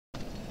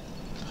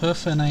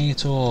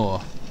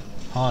Hoofinator.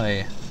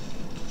 Hi.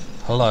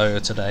 Hello,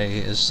 today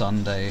is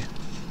Sunday.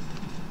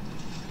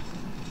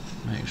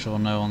 Make sure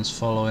no one's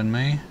following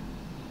me.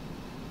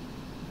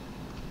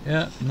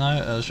 Yeah, no,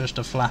 it was just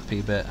a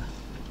flappy bit.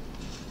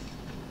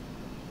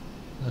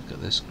 Look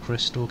at this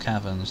crystal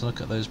caverns,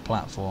 look at those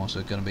platforms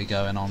we're going to be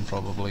going on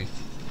probably.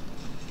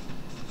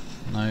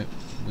 No,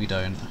 we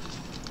don't.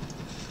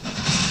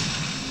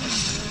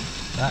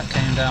 That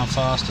came down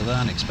faster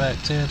than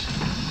expected,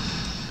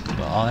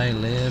 but I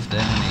lived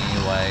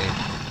anyway,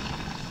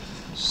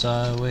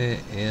 so it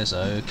is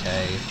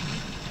okay.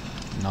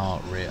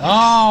 Not really.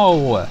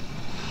 Oh!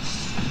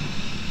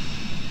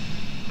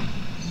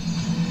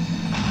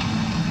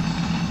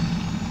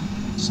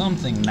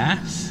 Something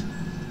naff.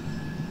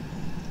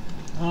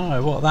 I don't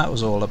know what that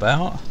was all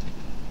about,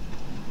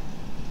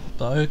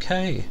 but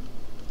okay.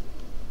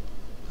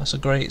 That's a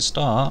great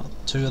start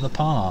to the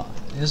part,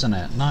 isn't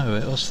it? No,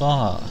 it was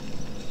far.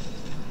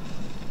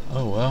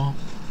 Oh well.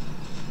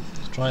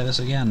 Let's try this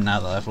again now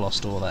that I've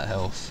lost all that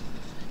health.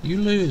 You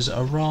lose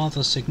a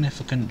rather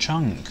significant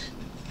chunk.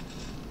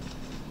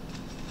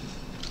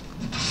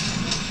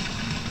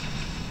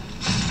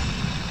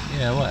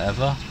 Yeah,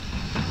 whatever.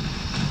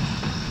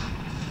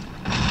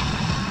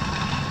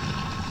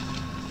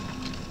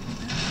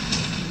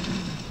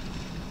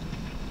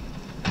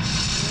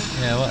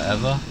 Yeah,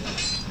 whatever.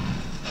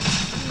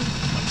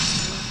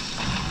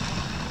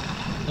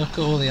 Look at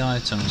all the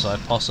items I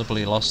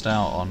possibly lost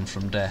out on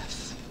from death.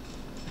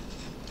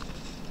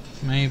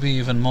 Maybe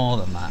even more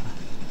than that.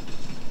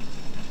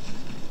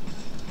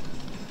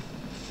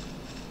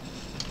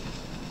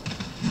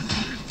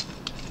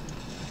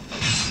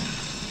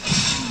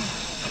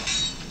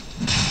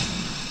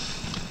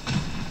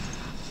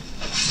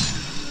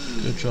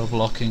 Good job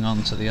locking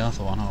onto the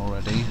other one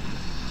already,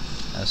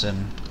 as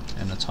in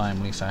a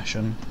timely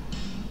fashion.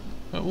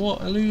 But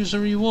what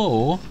illusory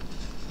wall?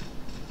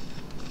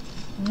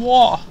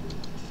 What?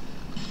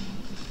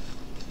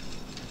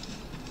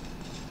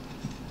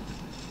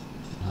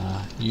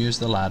 Use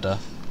the ladder.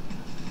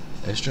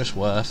 It's just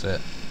worth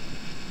it.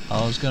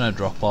 I was gonna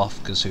drop off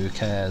because who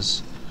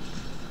cares?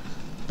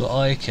 But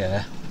I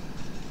care.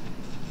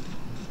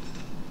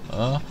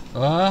 No,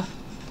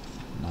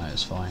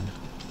 it's fine.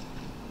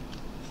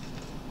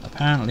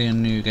 Apparently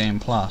in New Game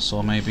Plus,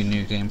 or maybe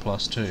New Game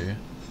Plus 2,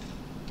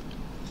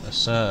 a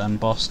certain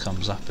boss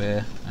comes up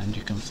here and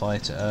you can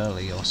fight it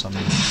early or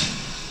something.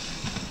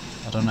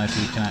 I don't know if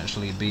you can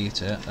actually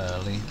beat it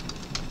early.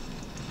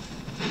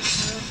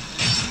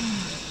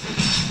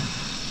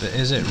 But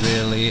is it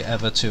really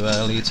ever too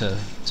early to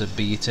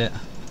beat it?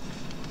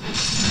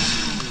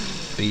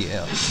 Beat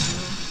it.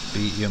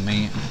 Beat your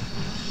meat.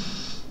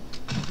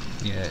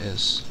 Yeah, it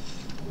is.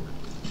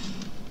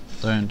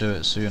 Don't do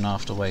it soon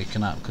after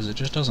waking up because it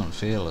just doesn't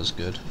feel as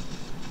good.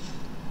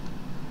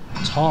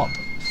 Top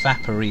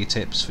fappery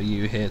tips for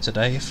you here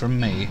today from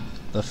me,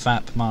 the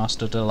Fap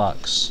Master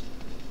Deluxe.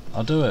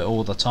 I do it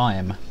all the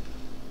time.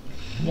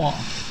 What?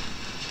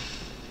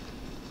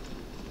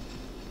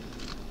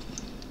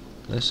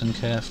 Listen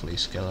carefully,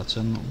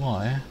 skeleton.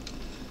 Why?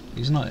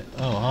 He's not...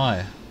 Oh,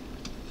 hi.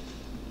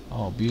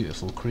 Oh,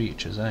 beautiful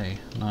creatures, eh?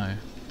 No.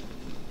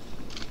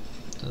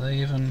 Do they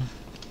even...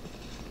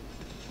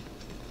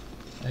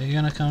 Are you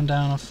gonna come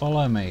down and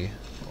follow me?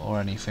 Or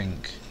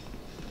anything?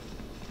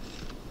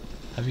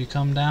 Have you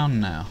come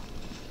down now?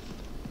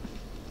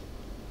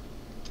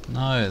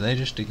 No, they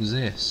just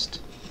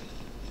exist.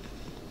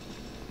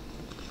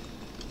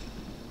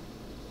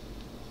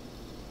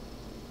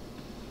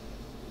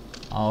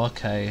 Oh,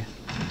 okay.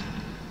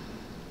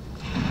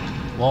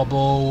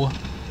 Wobble.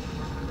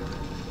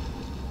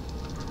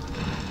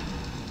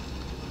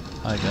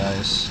 Hi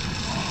guys.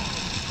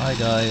 Hi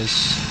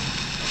guys.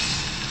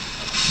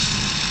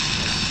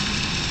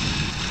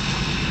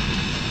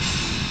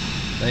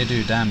 They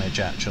do damage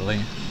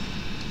actually.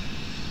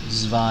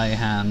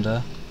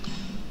 Zweihander.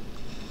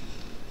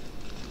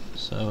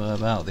 So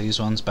about these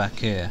ones back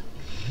here.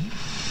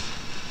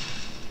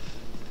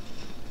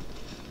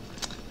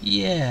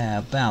 Yeah,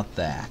 about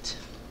that.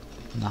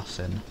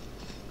 Nothing.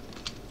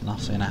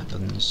 Nothing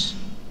happens.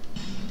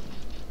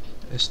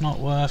 It's not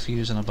worth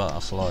using a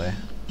butterfly.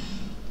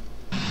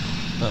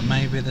 But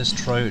maybe this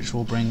troach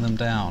will bring them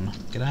down.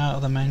 Get out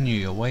of the menu,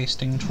 you're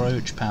wasting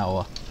troach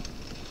power.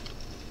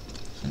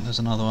 I think there's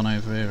another one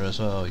over here as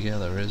well. Yeah,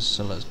 there is,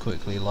 so let's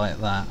quickly light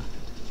that.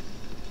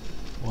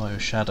 Whoa,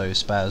 shadow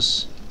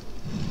spaz.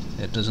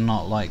 It does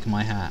not like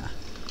my hat.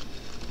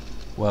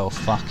 Well,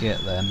 fuck it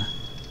then.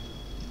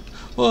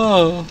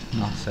 Whoa!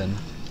 Nothing.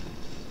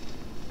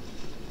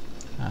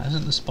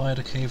 Isn't the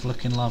spider cave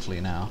looking lovely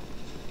now?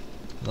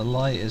 The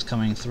light is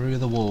coming through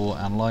the wall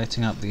and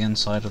lighting up the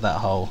inside of that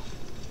hole.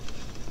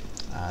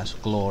 It's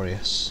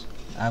glorious.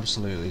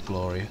 Absolutely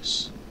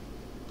glorious.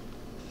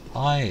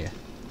 Hi!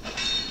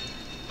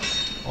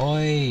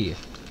 Oi!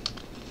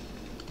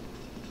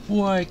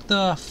 Wake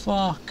the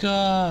fuck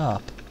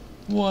up!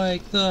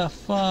 Wake the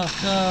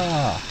fuck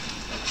up!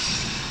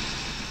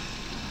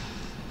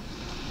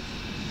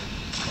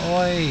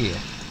 Oi!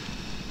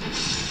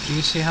 Do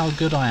you see how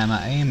good I am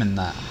at aiming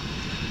that?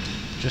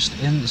 Just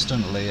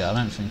instantly, I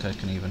don't think I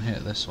can even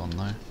hit this one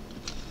though.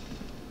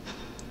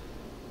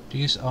 Do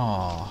you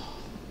oh.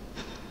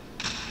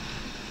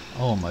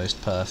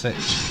 Almost perfect.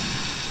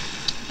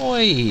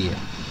 Oi!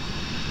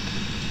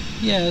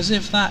 Yeah, as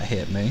if that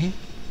hit me.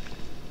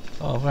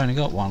 Oh, I've only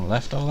got one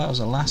left. Oh, that was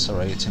a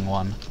lacerating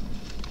one.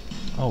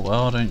 Oh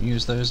well, I don't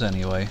use those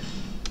anyway.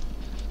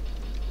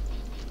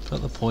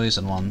 Put the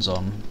poison ones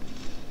on.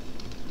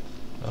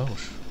 Oh,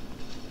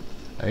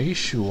 hey,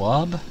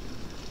 Schwab.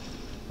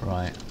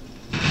 Right.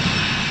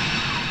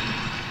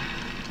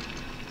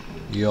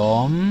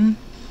 Yum.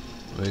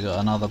 We got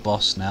another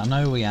boss now.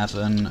 No, we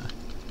haven't.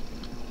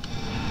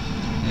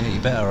 Yeah,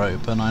 you better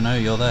open. I know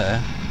you're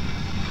there.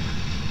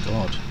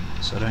 God.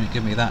 So don't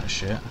give me that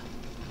shit.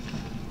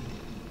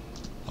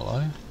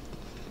 Hello?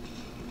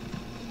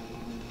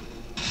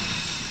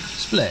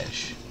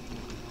 Splish.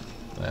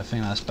 Wait, I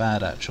think that's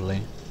bad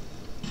actually.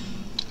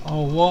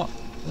 Oh, what?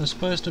 There's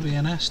supposed to be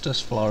an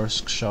Estus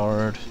Florisk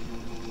shard.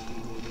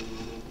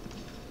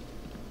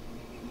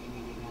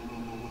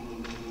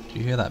 Do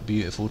you hear that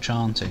beautiful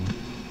chanting?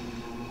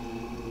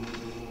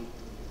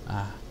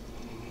 Ah.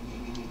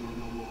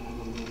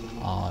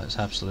 Oh, it's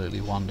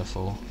absolutely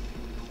wonderful.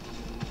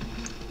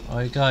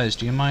 Oh, guys,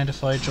 do you mind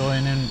if I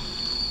join in?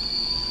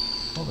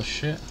 What the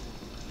shit?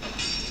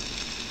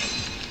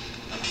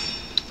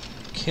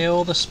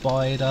 Kill the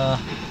spider.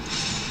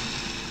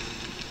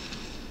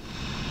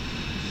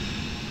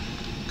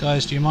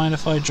 Guys, do you mind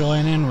if I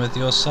join in with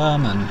your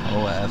sermon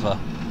or whatever?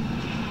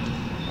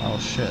 Oh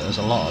shit, there's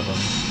a lot of them.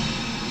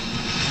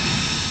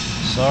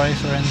 Sorry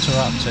for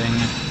interrupting.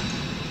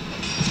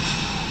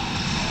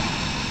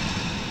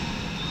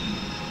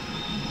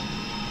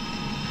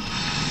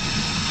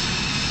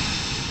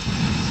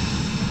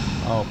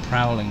 Oh,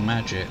 prowling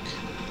magic.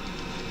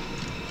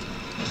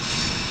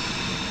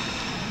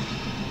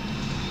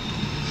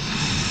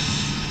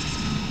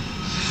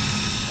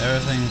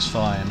 Everything's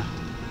fine.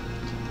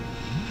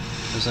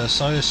 Because they're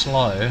so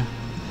slow.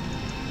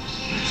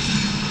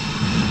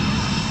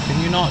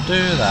 Can you not do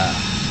that?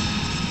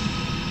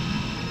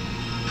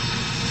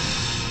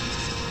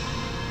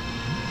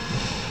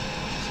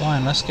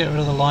 Fine, let's get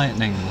rid of the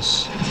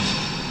lightnings.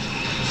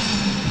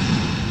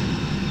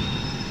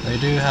 They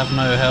do have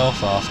no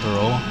health after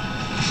all.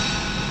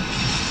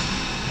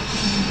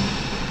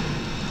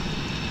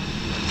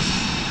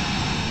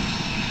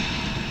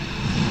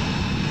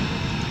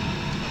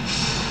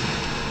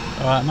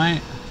 Alright,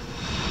 mate.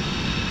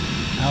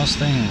 How's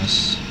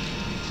things?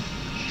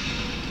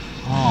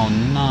 Oh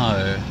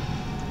no.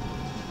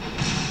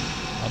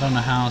 I don't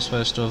know how I'm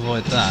supposed to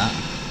avoid that.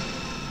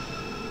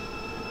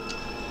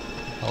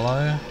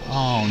 Hello?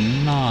 Oh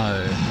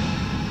no.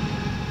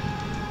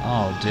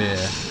 Oh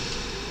dear.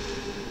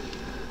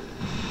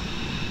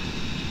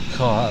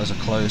 God, that was a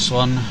close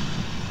one.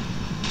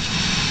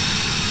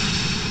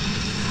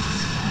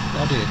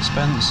 Bloody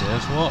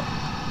expensive. What?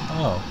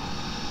 Oh.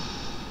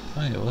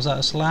 Wait, was that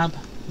a slab?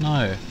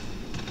 No.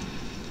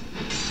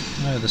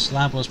 No, the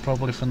slab was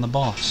probably from the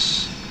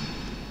boss.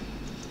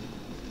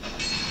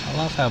 I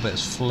love how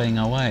bits fling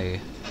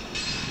away.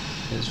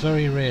 It's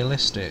very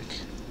realistic.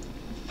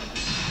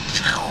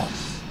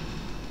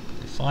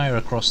 They fire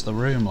across the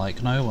room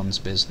like no one's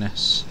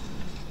business.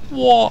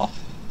 What?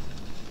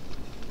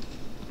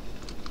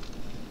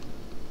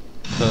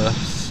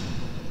 Perf.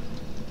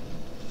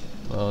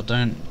 Well,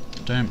 don't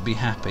be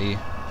happy.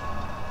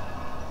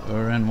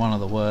 We're in one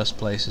of the worst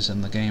places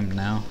in the game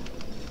now,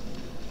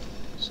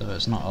 so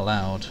it's not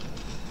allowed.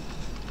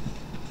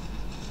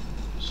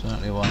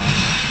 Certainly one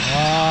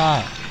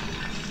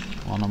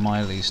of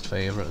my least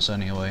favourites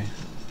anyway.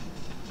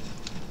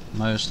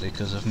 Mostly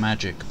because of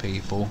magic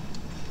people.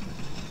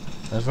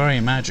 They're very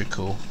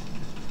magical.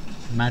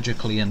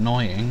 Magically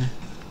annoying.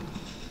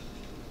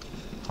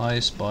 Hi,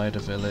 Spider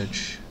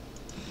Village.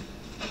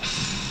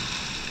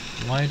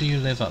 Why do you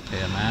live up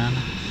here, man?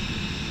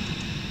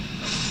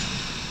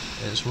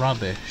 It's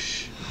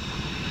rubbish.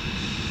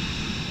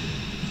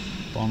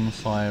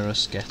 Bonfire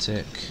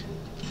ascetic.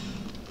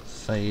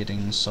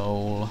 Fading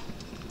soul.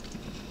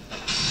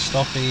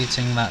 Stop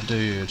eating that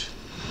dude.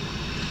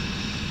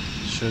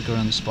 Sugar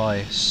and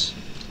spice.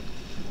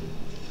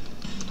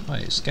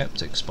 Wait,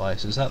 Skeptic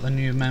Spice, is that the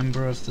new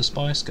member of the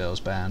Spice Girls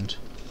band?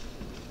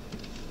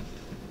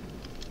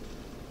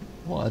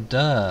 What a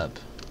derp.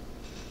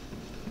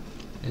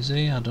 Is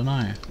he? I don't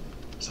know.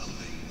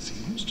 Something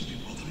seems to be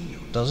bothering you.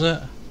 Does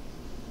it?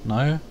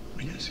 No?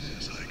 Yes,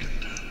 yes, I can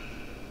tell.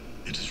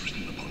 It is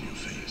written upon your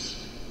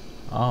face.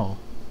 Oh.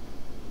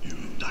 You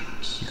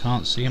ducks. You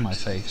can't see my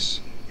face.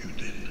 You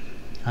did.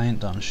 I ain't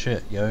done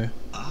shit, yo.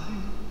 I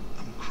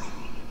am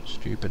Cromwell.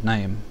 Stupid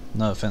name.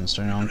 No offense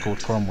to anyone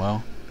called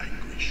Cromwell.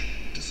 Anguish,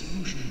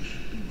 disillusion,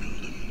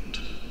 bewilderment.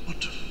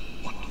 What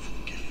wonderful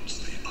gifts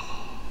they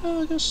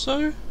are. I guess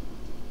so.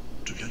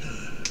 Together,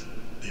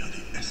 they are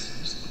the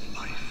essence of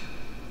life.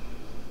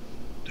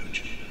 Don't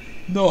you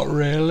agree? Not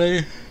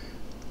really.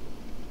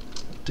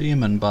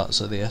 Demon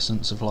butts are the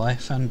essence of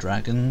life, and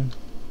dragon.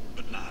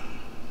 But now,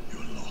 you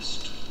are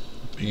lost.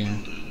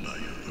 Bewildered by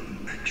your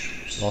own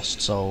actions.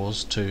 Lost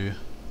souls too.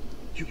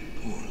 You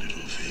poor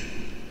little thing.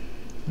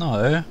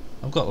 No,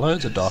 I've got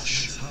loads of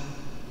dosh. That's how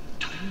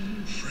tiny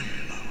and frail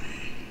are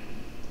we.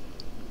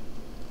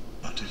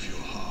 But if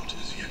your heart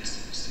is yet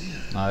sincere,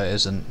 No, it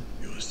isn't.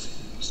 your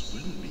sins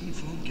will be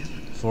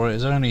forgiven. For it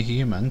is only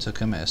human to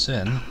commit a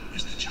sin.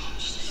 Is the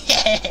chance to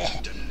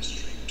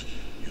demonstrate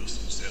your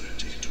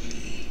sincerity to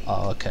me.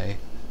 Oh, okay.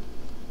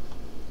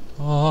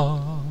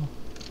 Oh,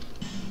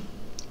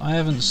 I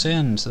haven't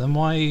sinned, then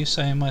why are you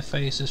saying my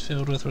face is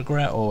filled with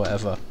regret or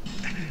whatever?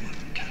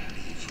 Anyone can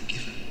be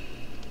forgiven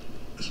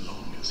as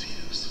long as he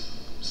is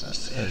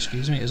sincere.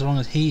 Excuse me, as long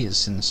as he is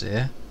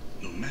sincere.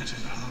 No matter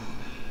how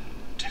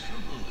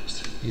terrible the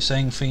sin, You're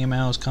saying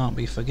females can't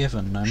be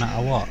forgiven no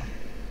matter what?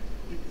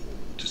 we all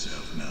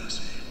deserve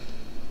mercy.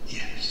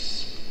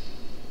 Yes.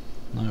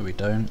 No, we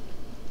don't.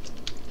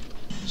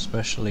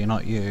 Especially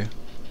not you.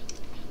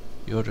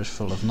 You're just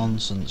full of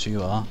nonsense,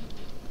 you are.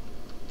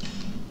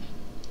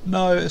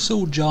 No, it's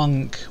all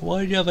junk.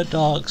 Why do you have a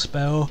dark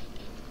spell?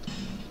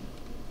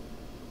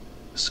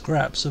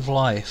 Scraps of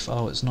life.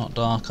 Oh, it's not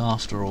dark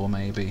after all,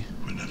 maybe.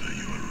 Whenever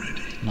you are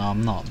ready. No,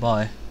 I'm not.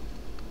 Bye.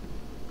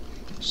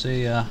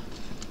 See ya.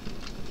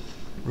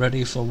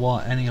 Ready for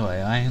what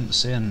anyway? I ain't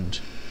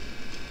sinned.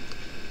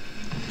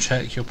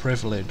 Check your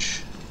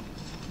privilege.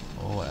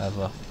 Or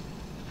whatever.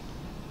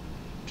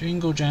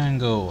 Jingle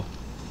jangle.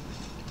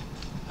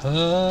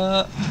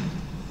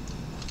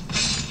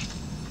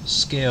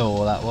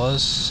 Skill, that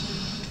was.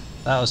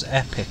 That was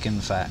epic,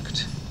 in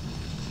fact.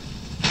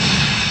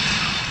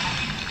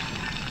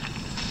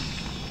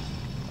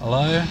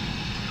 Hello?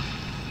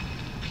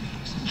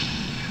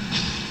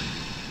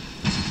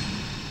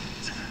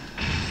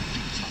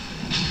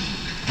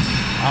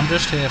 I'm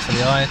just here for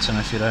the item,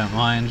 if you don't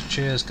mind.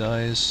 Cheers,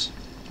 guys.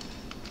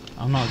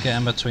 I'm not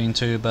getting between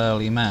two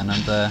burly men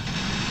and their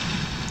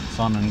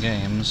fun and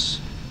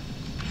games.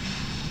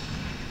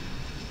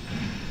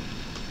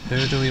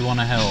 Who do we want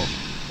to help?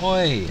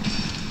 Oi!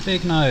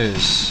 Big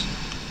nose!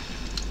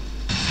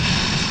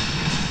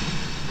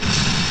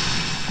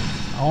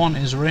 I want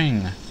his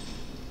ring.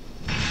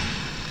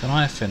 Can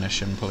I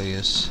finish him,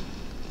 please?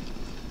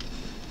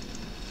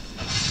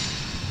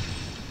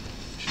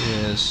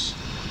 Cheers.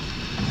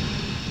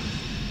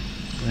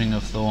 Ring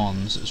of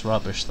Thorns. It's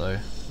rubbish though.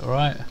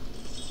 Alright?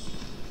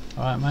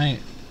 Alright, mate.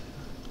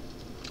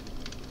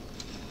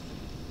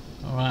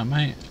 Alright,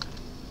 mate.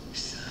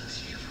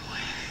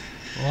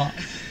 What?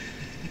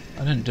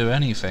 I didn't do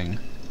anything.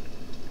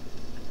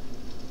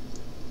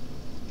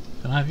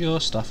 Can I have your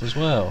stuff as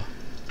well?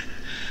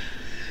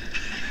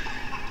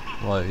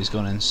 Whoa, he's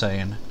gone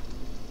insane.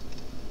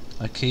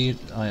 I killed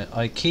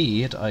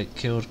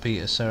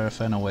Peter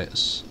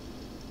Serafinowicz.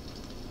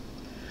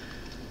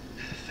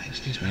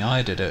 Excuse me,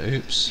 I did it,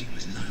 oops.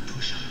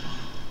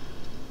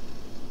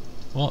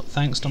 What?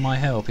 Thanks to my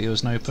help, he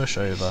was no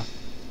pushover.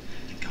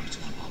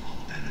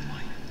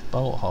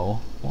 Bolt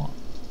hole? What?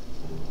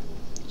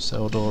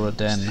 Seldora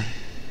Den.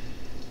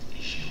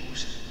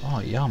 Oh,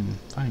 yum,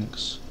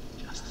 thanks.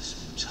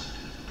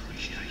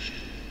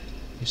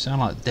 You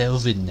sound like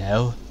Delvin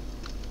now.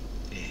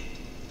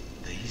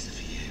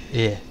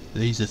 Yeah,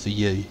 these are for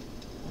you.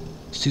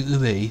 Stick to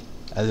me,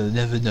 and they'll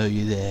never know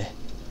you're there.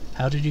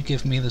 How did you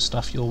give me the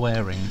stuff you're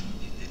wearing?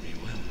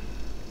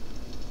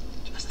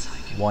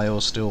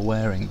 While still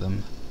wearing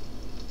them?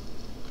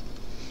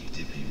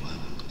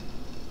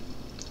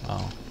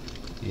 Oh.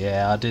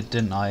 Yeah, I did,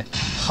 didn't I?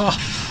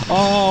 Ha!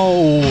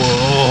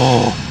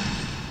 Oh!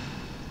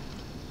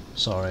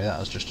 Sorry, that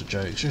was just a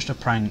joke. It's just a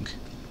prank.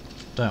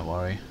 Don't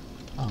worry.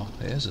 Oh,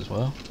 it is as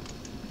well.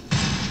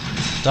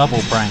 Double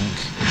prank.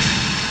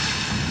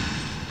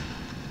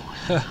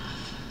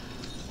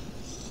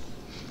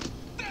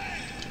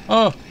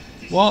 Oh!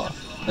 What?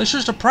 It's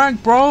just a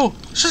prank, bro!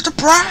 It's just a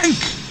prank!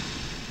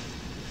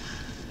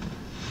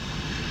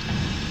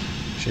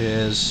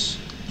 Cheers.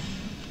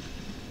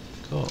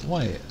 God,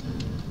 wait.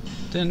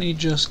 Didn't he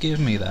just give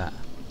me that?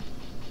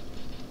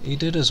 He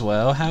did as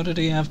well. How did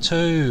he have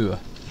two?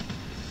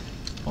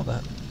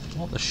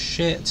 What the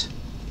shit?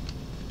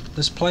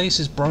 This place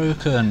is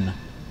broken.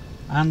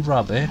 And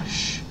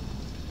rubbish.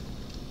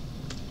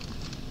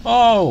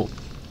 Oh!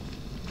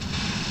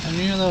 I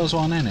knew there was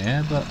one in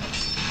here, but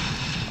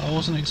I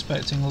wasn't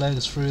expecting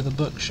legs through the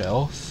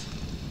bookshelf.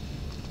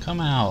 Come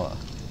out.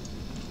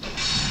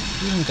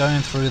 Even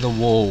going through the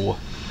wall.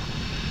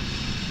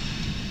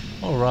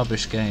 What a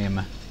rubbish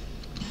game.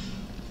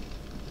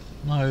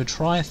 No,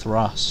 try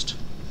thrust.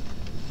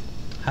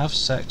 Have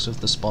sex with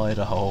the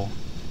spider hole.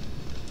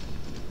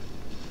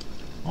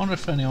 I wonder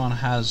if anyone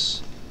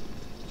has,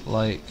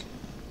 like,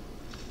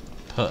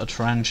 put a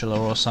tarantula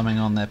or something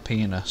on their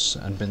penis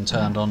and been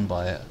turned on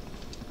by it.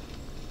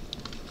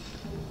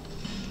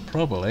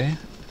 Probably.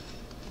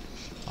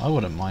 I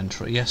wouldn't mind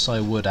yes, I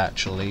would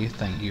actually.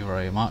 Thank you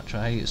very much.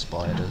 I hate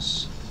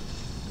spiders.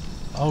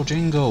 Oh,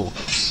 jingle!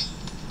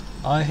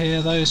 I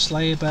hear those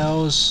sleigh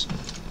bells.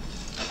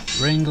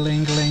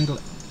 Ring-a-ling-a-ling.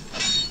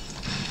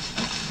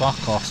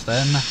 Fuck off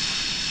then.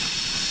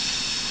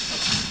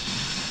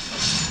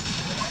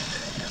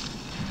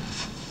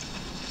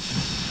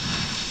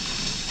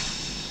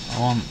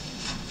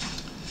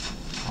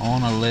 I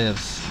want to live.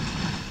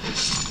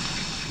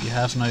 You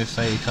have no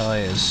fake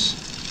eyes.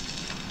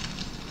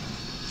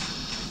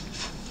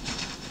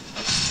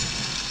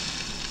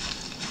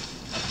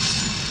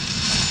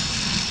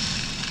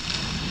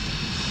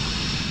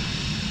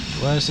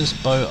 Where's this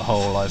boat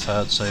hole I've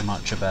heard so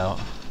much about?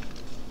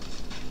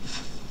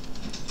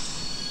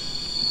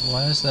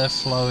 Why is there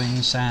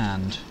flowing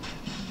sand?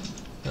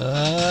 Boom!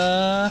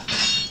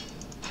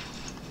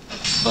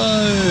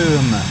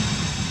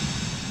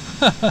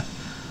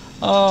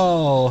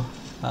 Oh,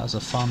 that was a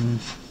fun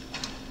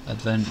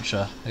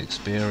adventure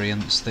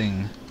experience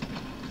thing.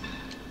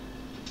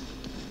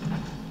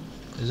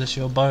 Is this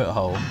your boat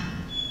hole?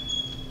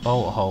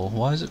 Bolt hole.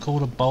 Why is it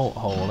called a bolt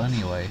hole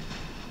anyway?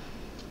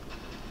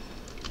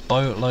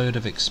 Boatload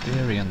of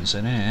experience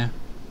in here.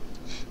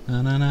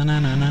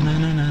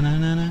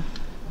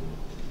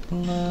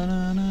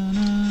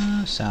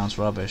 Sounds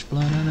rubbish.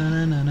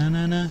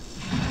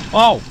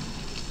 Oh!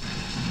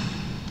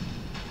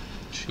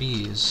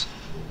 Jeez.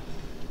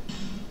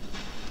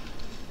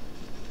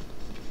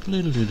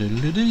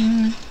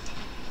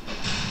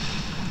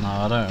 No,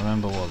 I don't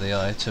remember what the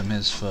item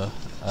is for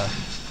a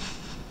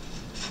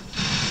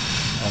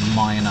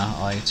minor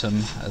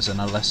item, as in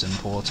a less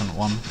important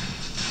one.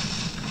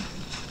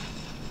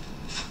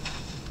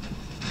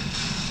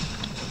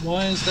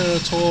 Why is there a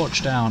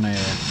torch down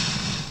here?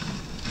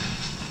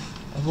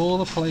 Of all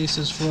the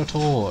places for a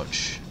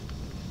torch.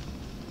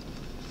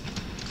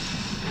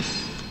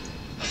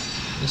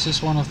 This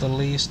is one of the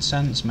least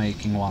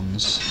sense-making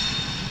ones.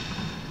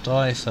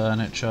 Die,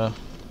 furniture.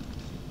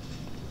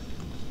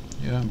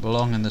 You don't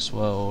belong in this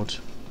world.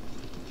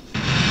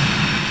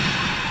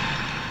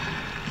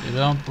 You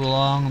don't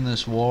belong in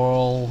this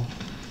world.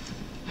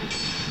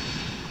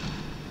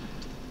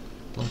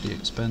 Bloody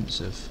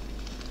expensive.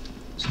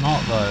 It's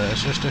not though,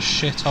 it's just a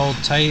shit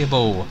old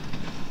table.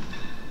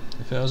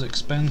 If it was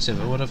expensive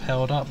it would have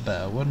held up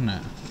better, wouldn't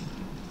it?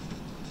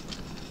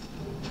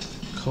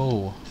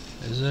 Cool.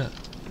 Is it?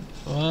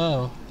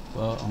 Whoa.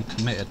 Well, I'm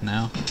committed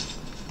now.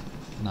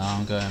 No,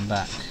 I'm going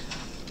back.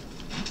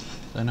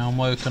 Then I'm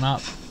woken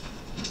up.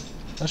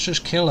 Let's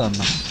just kill him.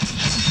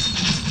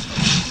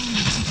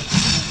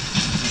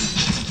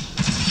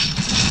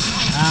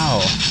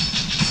 Ow.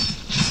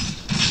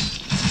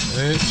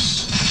 Oops.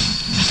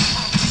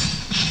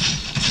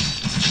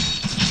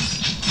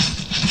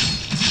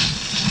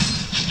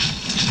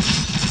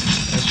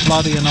 It's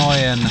bloody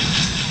annoying.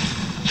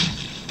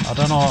 I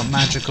don't know what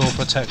magical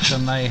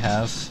protection they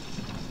have,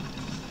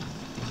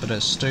 but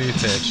it's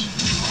stupid.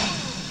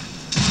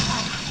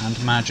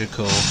 And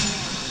magical.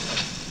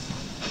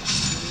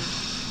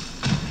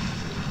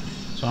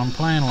 So I'm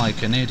playing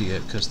like an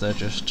idiot because they're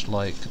just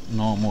like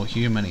normal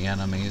human-y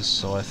enemies,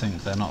 so I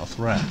think they're not a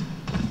threat.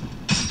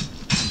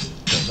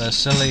 But they're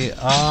silly,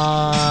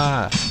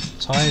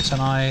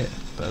 Titanite,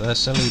 but they're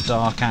silly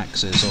dark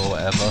axes or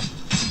whatever.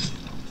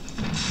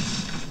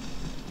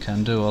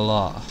 Can do a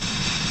lot.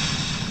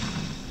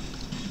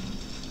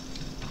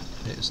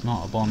 It's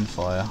not a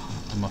bonfire,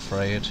 I'm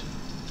afraid.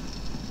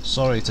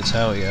 Sorry to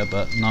tell you,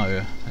 but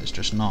no, it's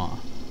just not.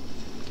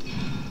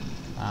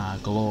 Ah,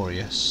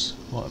 glorious.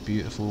 What a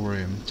beautiful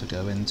room to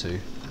go into.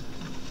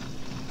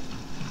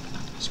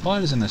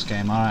 Spiders in this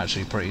game are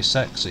actually pretty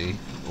sexy,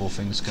 all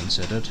things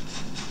considered.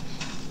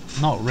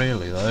 Not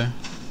really, though.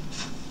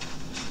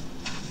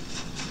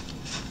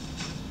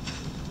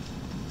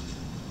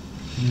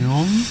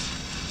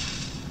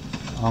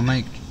 I'll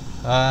make...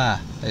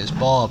 it's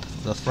Bob,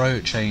 the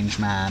throat change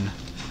man.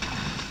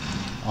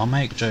 I'll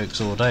make jokes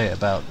all day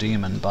about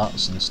demon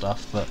butts and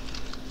stuff, but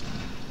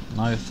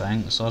no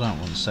thanks, I don't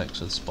want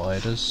sex with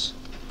spiders.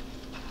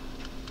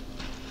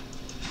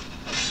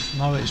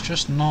 No, it's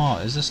just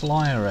not. Is this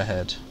liar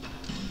ahead?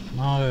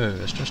 No,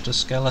 it's just a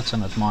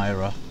skeleton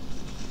admirer.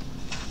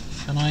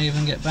 Can I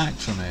even get back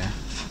from here?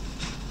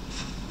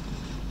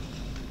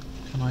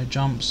 Can I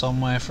jump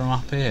somewhere from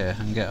up here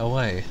and get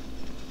away?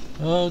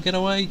 Oh, get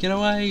away, get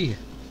away!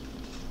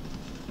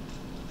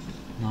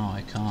 No,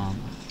 I can't.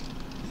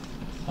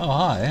 Oh,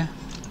 hi.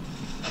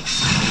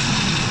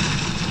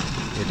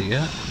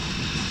 Idiot.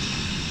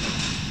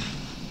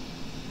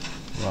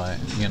 Right,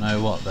 you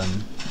know what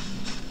then?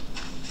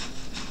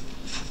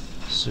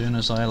 As soon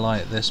as I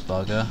light this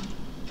bugger...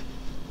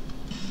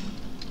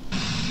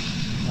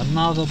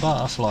 Another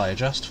butterfly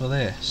just for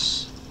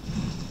this.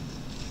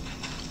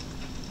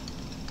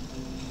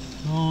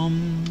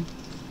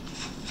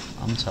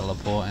 I'm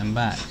teleporting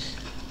back.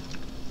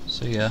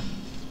 See ya.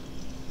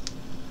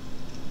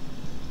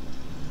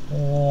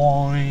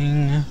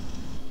 Boing.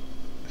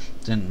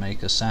 Didn't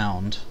make a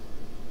sound.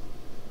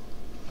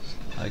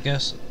 I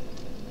guess...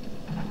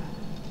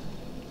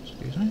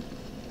 Excuse me?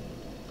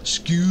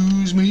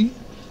 Excuse me?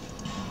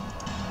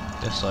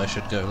 Guess I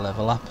should go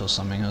level up or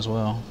something as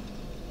well.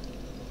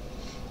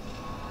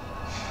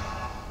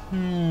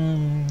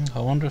 I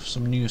wonder if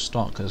some new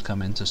stock has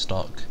come into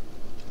stock.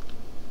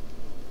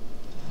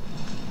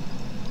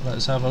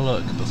 Let's have a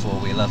look before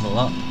we level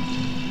up.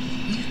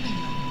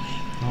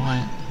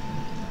 Alright.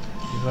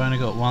 You've only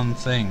got one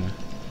thing.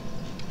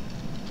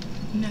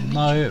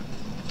 No.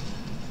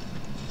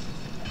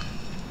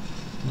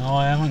 No,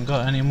 I haven't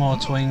got any more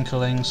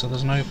twinkling, so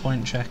there's no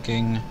point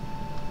checking.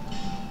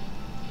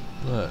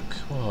 Look,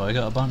 whoa, I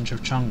got a bunch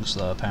of chunks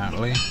though,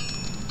 apparently.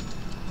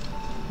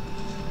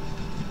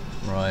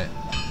 Right.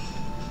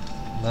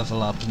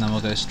 Level up and then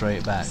we'll go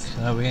straight back.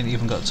 Oh, we ain't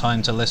even got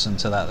time to listen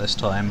to that this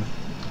time.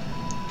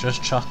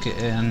 Just chuck it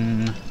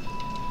in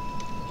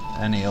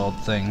any old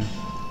thing.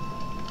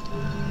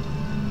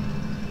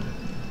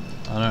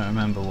 I don't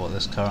remember what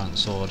this current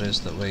sword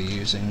is that we're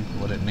using,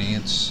 what it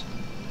needs.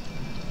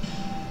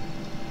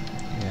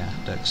 Yeah,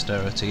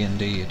 dexterity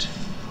indeed.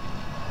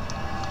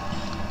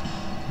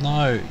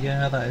 No,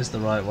 yeah, that is the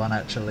right one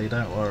actually,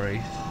 don't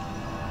worry.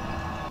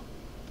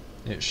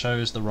 It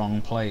shows the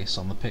wrong place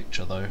on the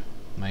picture though,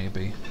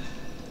 maybe.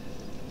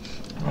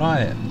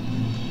 Right.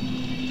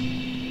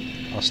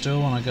 I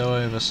still want to go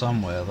over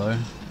somewhere though.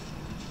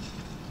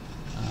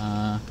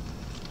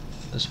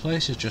 This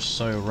place is just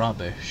so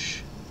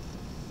rubbish.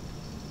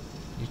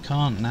 You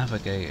can't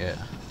navigate it.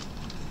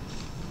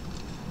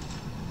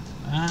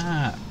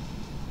 Ah!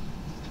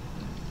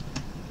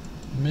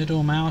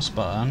 Middle mouse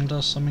button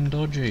does something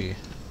dodgy.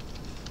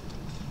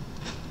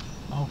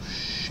 Oh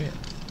shit.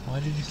 Why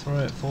did you throw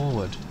it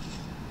forward?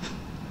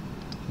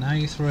 Now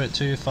you threw it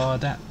too far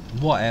down.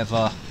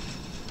 Whatever.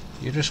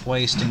 You're just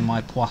wasting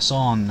my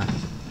poisson.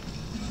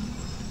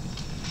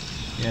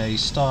 Yeah, you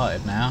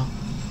started now.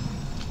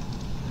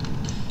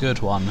 Good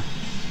one.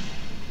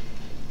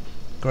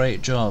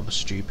 Great job,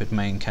 stupid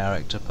main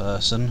character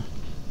person.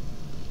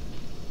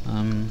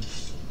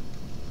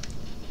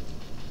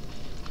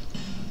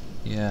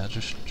 Yeah,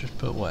 just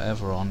put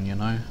whatever on, you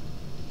know.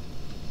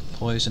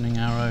 Poisoning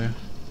arrow.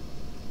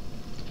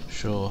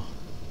 Sure.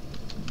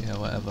 Yeah,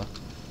 whatever.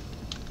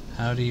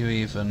 How do you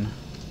even...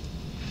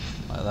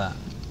 like that.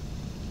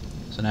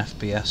 It's an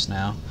FPS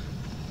now.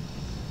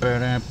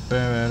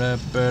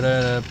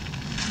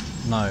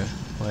 No,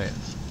 wait.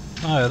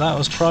 No, that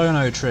was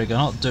Chrono Trigger,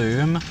 not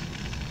Doom.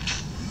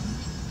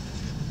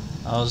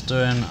 I was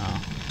doing...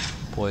 oh,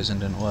 poison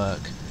didn't work.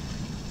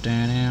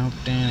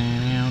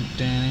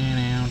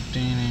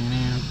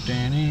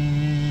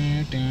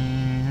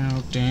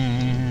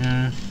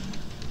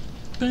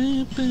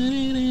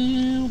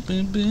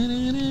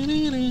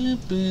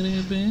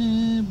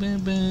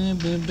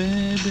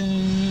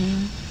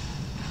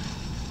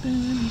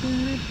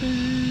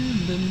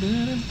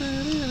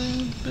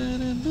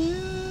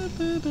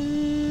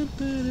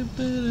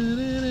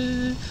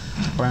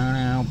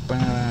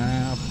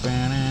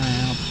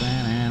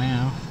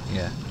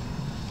 Yeah.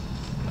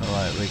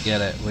 Alright, we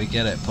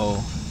get it,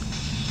 Paul.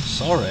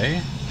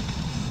 Sorry?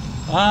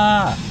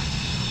 Ah!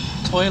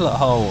 Toilet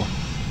hole!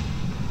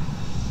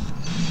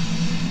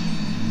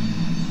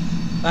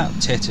 That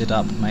titted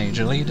up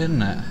majorly,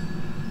 didn't it?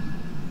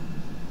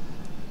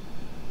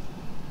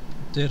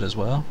 Did as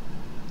well.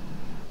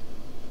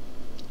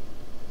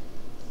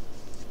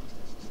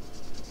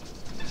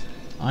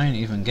 I ain't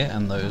even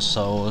getting those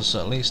souls,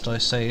 at least I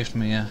saved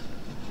me a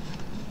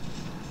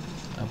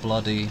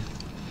bloody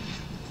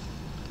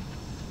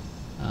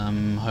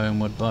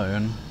homeward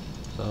bone,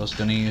 so I was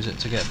going to use it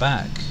to get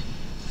back.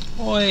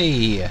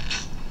 Oi!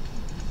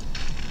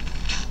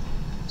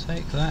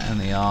 Take that in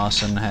the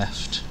arse and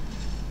heft.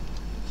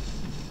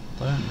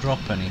 Don't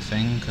drop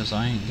anything, because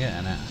I ain't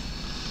getting it.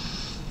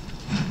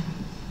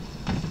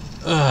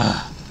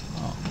 Ugh!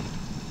 Oh.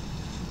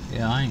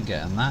 Yeah, I ain't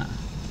getting that.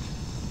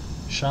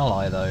 Shall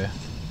I though?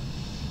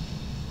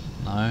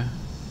 No.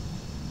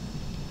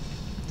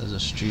 There's a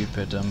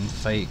stupid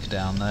fake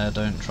down there,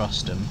 don't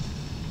trust him.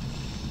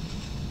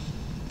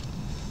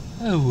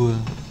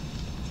 Oh.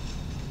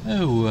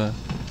 Oh.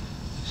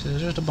 So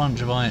there's just a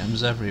bunch of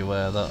items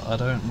everywhere that I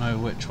don't know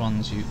which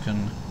ones you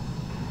can...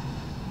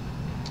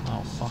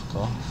 oh, fuck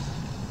off.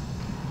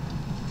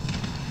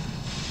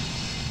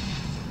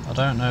 I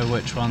don't know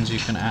which ones you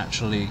can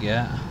actually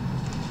get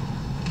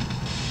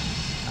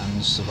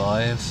and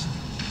survive.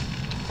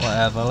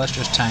 Whatever, let's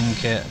just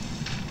tank it.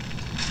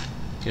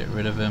 Get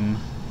rid of him.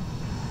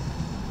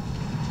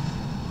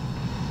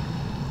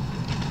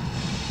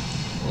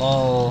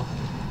 Lol.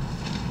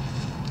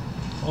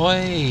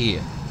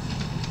 Oi!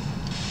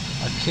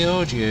 I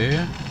killed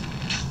you.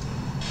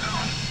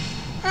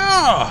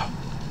 Ah!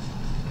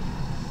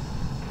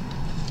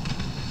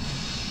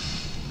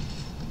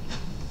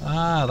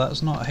 Ah,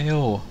 that's not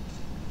heal.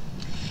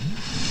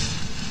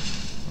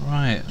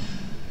 Right.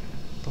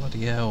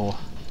 Bloody hell.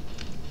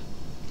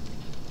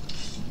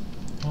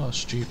 What a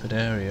stupid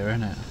area,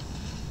 innit?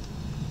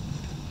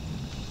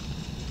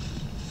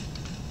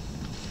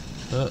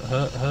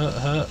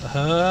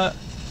 Hurt.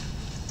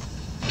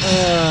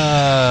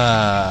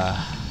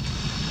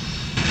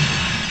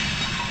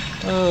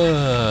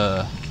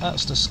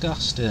 That's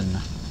disgusting.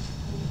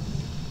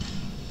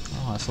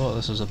 Oh, I thought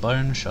this was a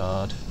bone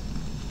shard.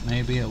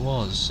 Maybe it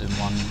was in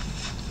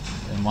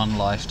one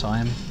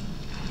lifetime.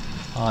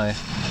 Hi.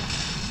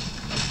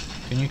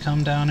 Can you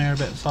come down here a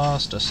bit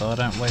faster so I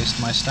don't waste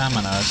my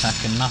stamina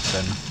attacking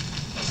nothing?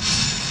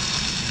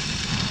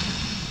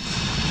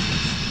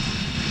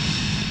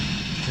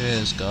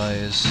 Cheers,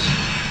 guys.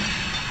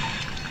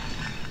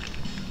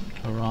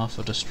 Hurrah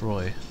for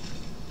destroy.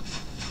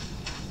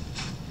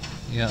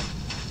 Yep.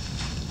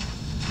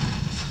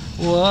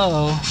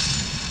 Whoa!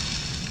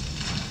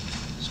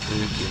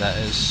 Spooky that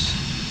is.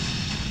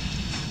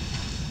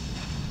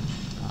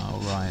 Oh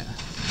right.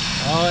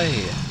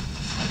 Oi!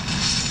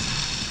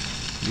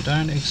 You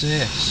don't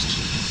exist.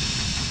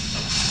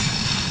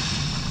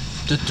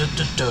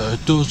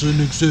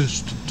 Doesn't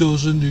exist.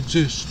 Doesn't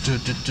exist.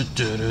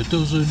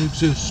 Doesn't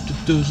exist.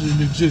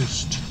 Doesn't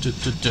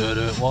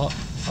exist. What?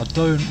 I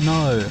don't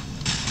know.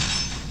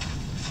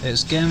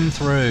 It's getting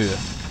through.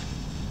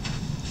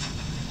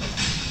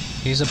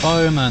 He's a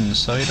bowman,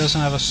 so he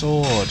doesn't have a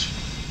sword.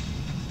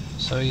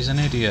 So he's an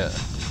idiot.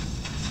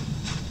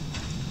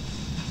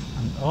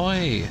 And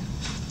oi!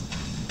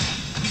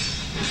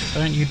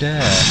 Don't you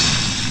dare.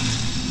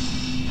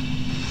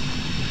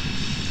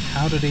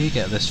 How did he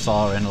get this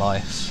far in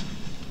life?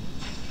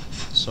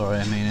 Sorry,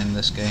 I mean in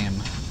this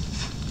game.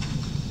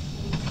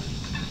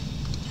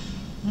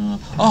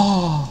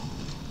 Oh!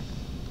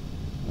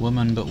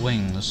 Woman but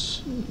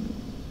wings.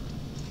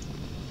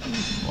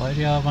 Why do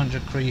you have a bunch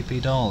of creepy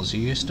dolls?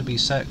 You used to be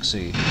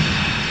sexy.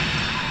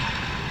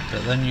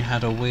 But then you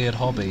had a weird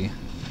hobby.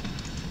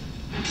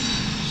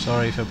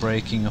 Sorry for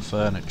breaking your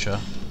furniture.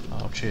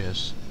 Oh,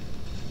 cheers.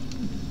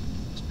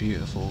 It's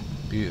beautiful,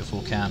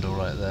 beautiful candle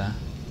right there.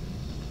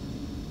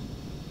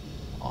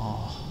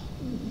 Oh.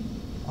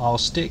 I'll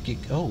stick you.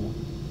 Oh.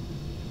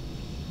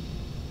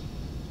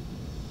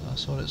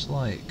 That's what it's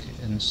like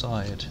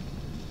inside.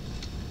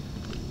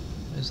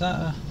 Is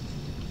that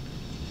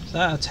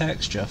a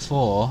texture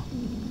for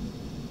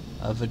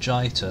a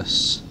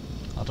vagitus?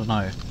 I don't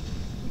know.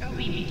 Oh,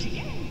 we meet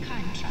again,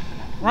 kind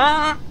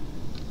traveller.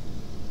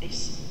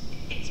 This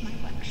is my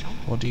workshop.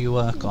 What do you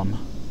work on?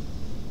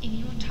 In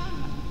your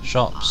town.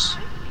 Shops.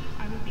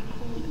 I would be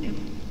called a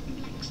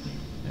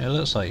blacksmith. It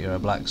looks like you're a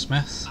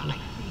blacksmith. I create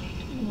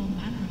all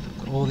manner of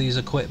equipment. All these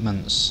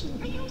equipments.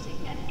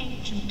 Using an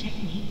ancient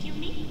technique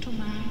unique to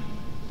my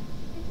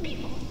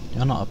people.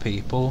 You're not a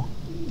people.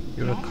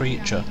 You're a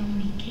creature. I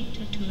only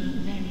cater to a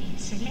very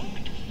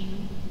select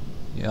few.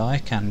 Yeah, I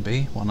can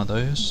be one of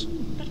those.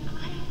 But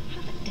I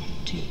have a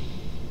debt to you.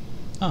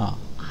 Ah.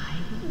 I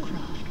will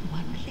craft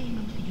one thing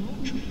of your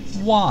choice.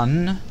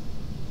 One?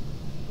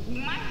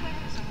 My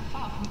wares are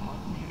far from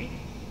ordinary.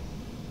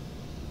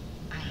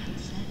 I am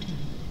certain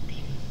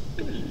they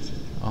will please you.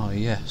 Oh,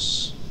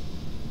 yes.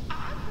 I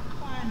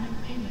require no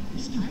payment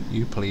this time.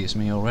 You please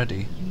me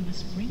already. You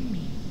must bring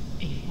me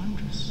a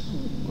wondrous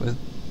soul. With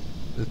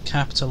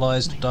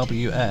capitalized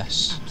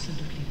WS.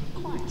 Absolutely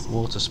requires it.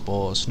 Water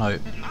spores. No. I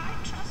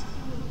trust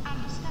you will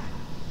understand.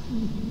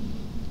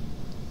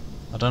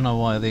 I don't know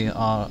why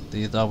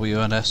the W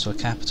and S were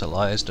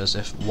capitalized as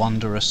if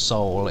wondrous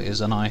soul is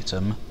an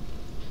item.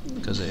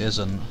 Because it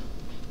isn't.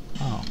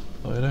 Oh,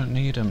 but I don't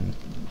need them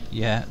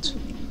yet.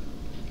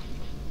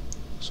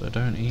 So I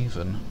don't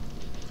even.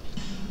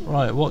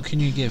 Right, what can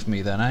you give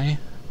me then, eh?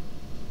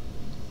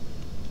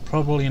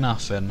 Probably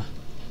nothing.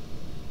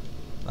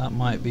 That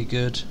might be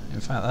good. In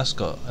fact, that's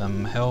got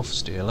health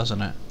steal,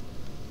 hasn't it?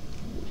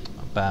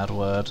 A bad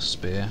word,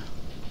 spear.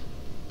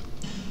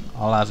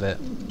 I'll have it.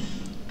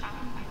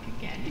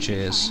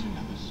 Cheers.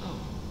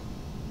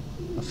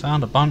 I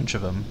found a bunch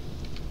of them.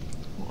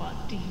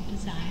 What do you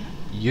desire?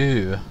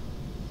 You.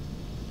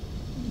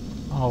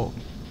 Oh.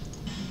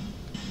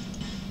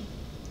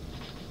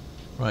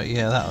 Right,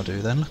 yeah, that'll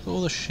do then. Look at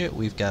all the shit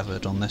we've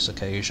gathered on this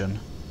occasion.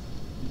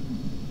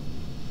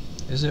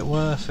 Is it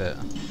worth it?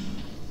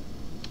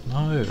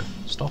 No,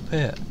 stop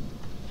it.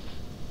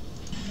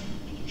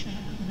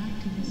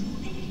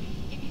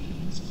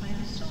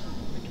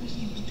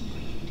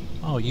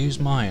 Oh, use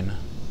mine.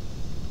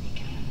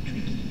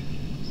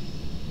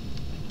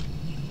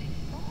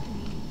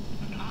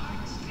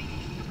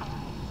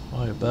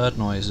 Oh, bird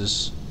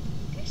noises.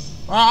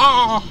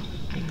 Ah!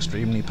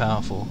 Extremely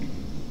powerful.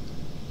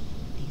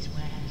 These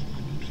wares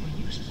are not for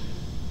use.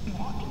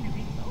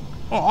 Ordinary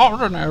folk.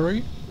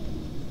 Ordinary?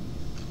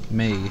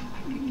 Me.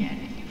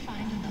 Again, if you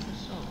find another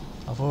soul.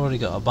 I've already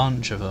got a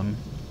bunch of them.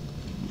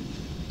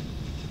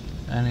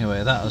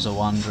 Anyway, that was a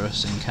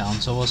wondrous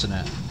encounter, wasn't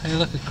it? Hey,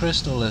 look, a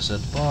crystal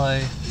lizard.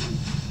 Bye.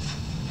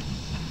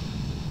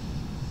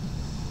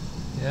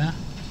 Yeah?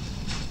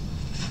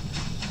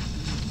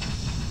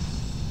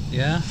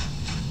 Yeah?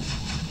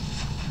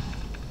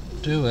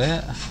 Do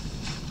it.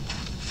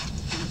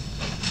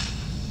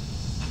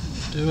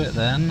 Do it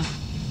then.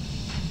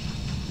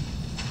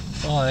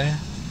 Bye.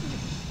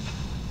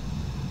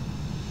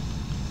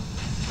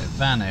 It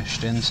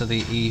vanished into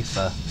the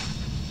ether.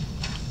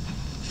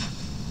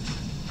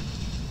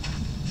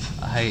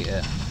 I hate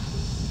it.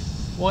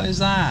 What is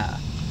that?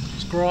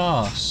 It's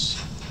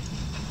grass.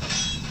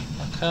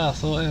 Okay, I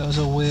thought it was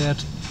a weird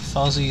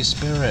fuzzy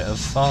spirit of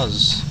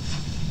fuzz.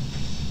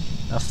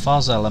 A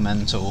fuzz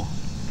elemental.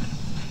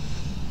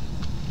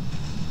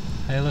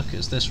 Hey look,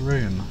 it's this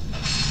room.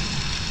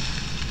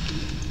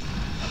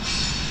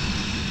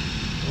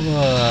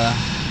 Whoa.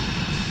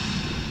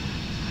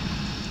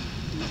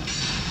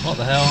 What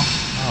the hell?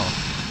 Oh.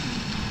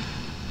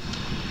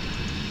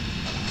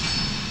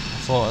 I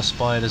thought a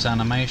spider's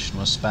animation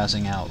was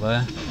spazzing out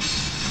there.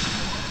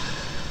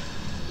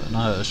 But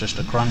No, it was just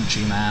a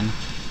crunchy man.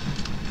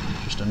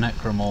 Just a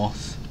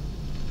necromorph.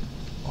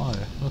 Whoa,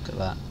 look at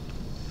that.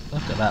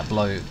 Look at that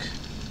bloke.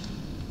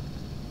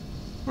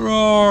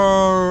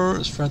 Roar!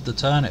 It's Fred the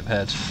Turnip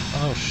Head.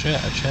 Oh shit,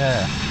 a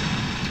chair.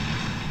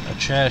 A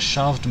chair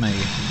shoved me.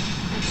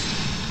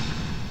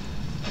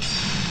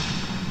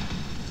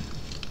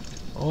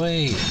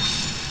 Oi!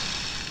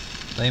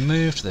 They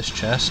moved this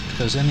chest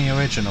because in the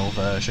original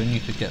version you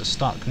could get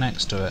stuck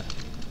next to it.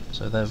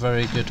 So they're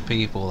very good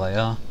people, they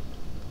are.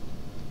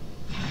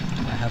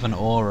 They have an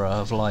aura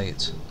of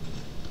light.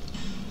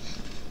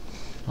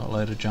 Not a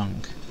load of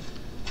junk.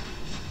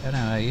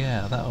 Anyway,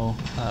 yeah, that'll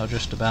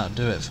just about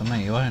do it for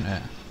me, won't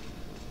it?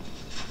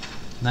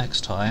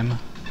 Next time,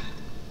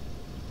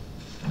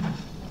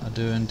 I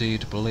do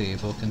indeed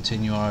believe we'll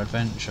continue our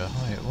adventure.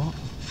 Wait, what?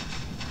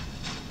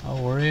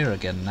 Oh, we're here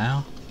again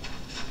now.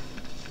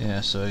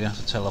 Yeah, so we're gonna have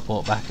to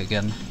teleport back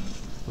again.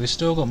 We've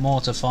still got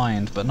more to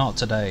find, but not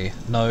today.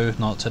 No,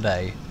 not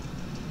today.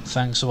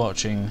 Thanks for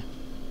watching.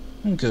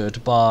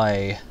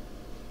 Goodbye.